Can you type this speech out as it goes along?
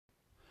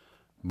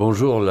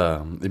Bonjour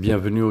là, et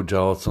bienvenue au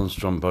Gerald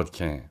Sandstrom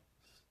Podcast.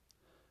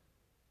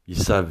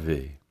 Ils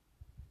savaient.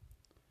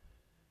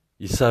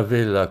 Ils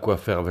savaient là quoi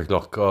faire avec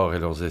leur corps et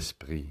leurs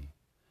esprits.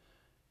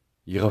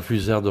 Ils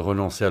refusèrent de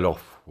renoncer à leur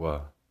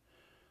foi.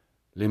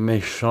 Les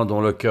méchants dont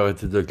le cœur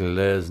était de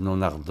glaise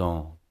non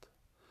ardente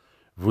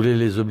voulaient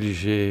les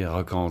obliger à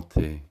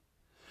recanter.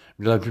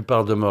 Mais la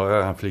plupart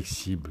demeurèrent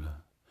inflexibles.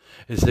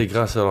 Et c'est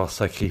grâce à leur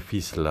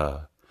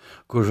sacrifice-là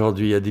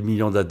qu'aujourd'hui il y a des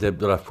millions d'adeptes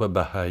de la foi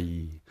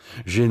bahaï.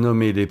 J'ai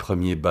nommé les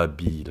premiers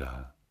babis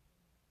là.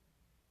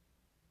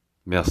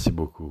 Merci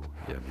beaucoup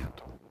et à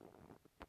bientôt.